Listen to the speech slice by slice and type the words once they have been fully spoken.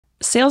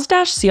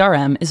Salesdash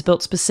CRM is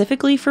built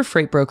specifically for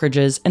freight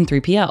brokerages and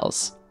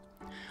 3PLs.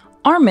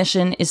 Our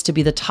mission is to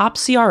be the top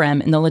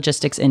CRM in the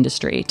logistics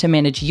industry to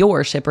manage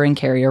your shipper and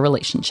carrier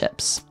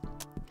relationships.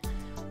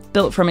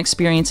 Built from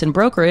experience in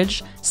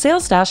brokerage,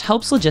 Salesdash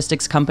helps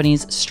logistics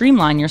companies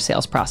streamline your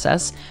sales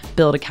process,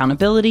 build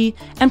accountability,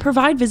 and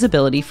provide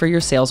visibility for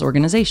your sales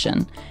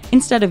organization,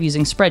 instead of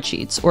using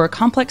spreadsheets or a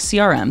complex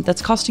CRM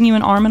that's costing you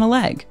an arm and a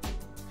leg.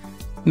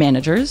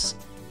 Managers,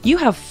 you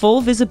have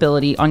full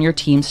visibility on your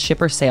team's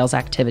shipper sales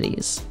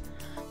activities.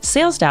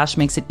 Salesdash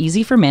makes it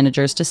easy for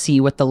managers to see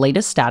what the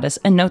latest status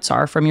and notes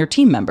are from your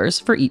team members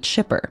for each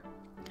shipper.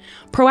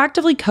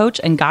 Proactively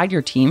coach and guide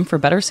your team for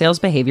better sales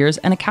behaviors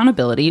and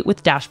accountability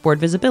with dashboard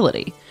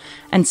visibility,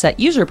 and set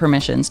user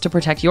permissions to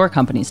protect your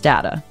company's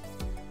data.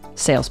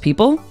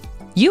 Salespeople,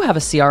 you have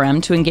a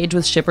CRM to engage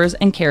with shippers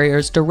and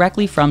carriers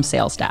directly from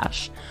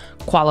Salesdash.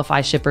 Qualify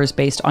shippers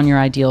based on your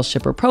ideal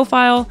shipper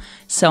profile,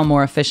 sell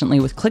more efficiently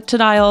with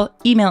click-to-dial,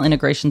 email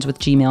integrations with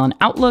Gmail and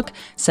Outlook,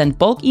 send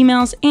bulk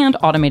emails, and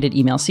automated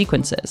email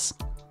sequences.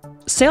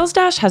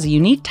 Salesdash has a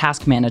unique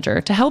task manager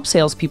to help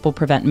salespeople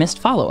prevent missed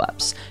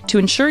follow-ups, to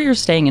ensure you're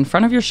staying in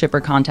front of your shipper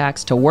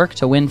contacts to work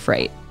to win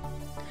freight.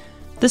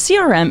 The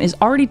CRM is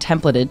already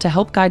templated to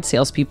help guide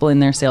salespeople in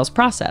their sales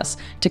process,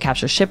 to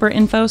capture shipper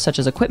info such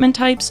as equipment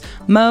types,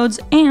 modes,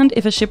 and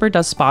if a shipper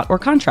does spot or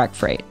contract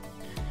freight.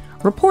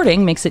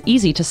 Reporting makes it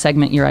easy to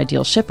segment your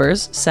ideal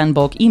shippers, send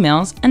bulk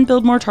emails, and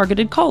build more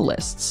targeted call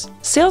lists.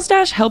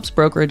 Salesdash helps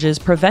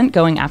brokerages prevent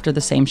going after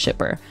the same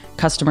shipper.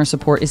 Customer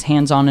support is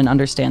hands-on and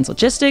understands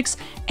logistics,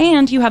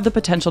 and you have the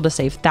potential to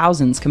save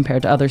thousands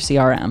compared to other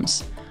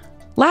CRMs.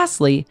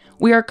 Lastly,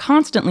 we are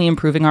constantly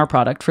improving our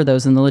product for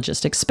those in the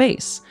logistics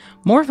space.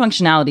 More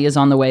functionality is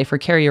on the way for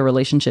carrier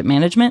relationship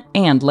management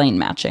and lane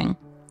matching.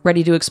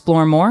 Ready to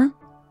explore more?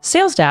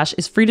 Salesdash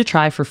is free to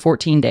try for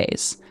 14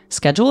 days.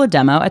 Schedule a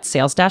demo at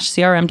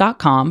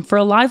salesdashcrm.com for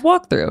a live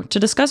walkthrough to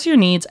discuss your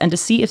needs and to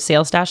see if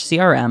Salesdash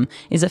CRM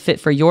is a fit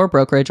for your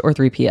brokerage or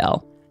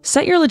 3PL.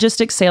 Set your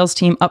logistics sales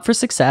team up for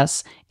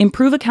success,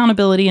 improve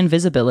accountability and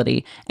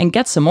visibility, and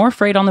get some more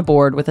freight on the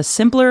board with a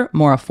simpler,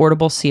 more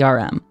affordable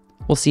CRM.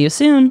 We'll see you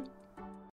soon.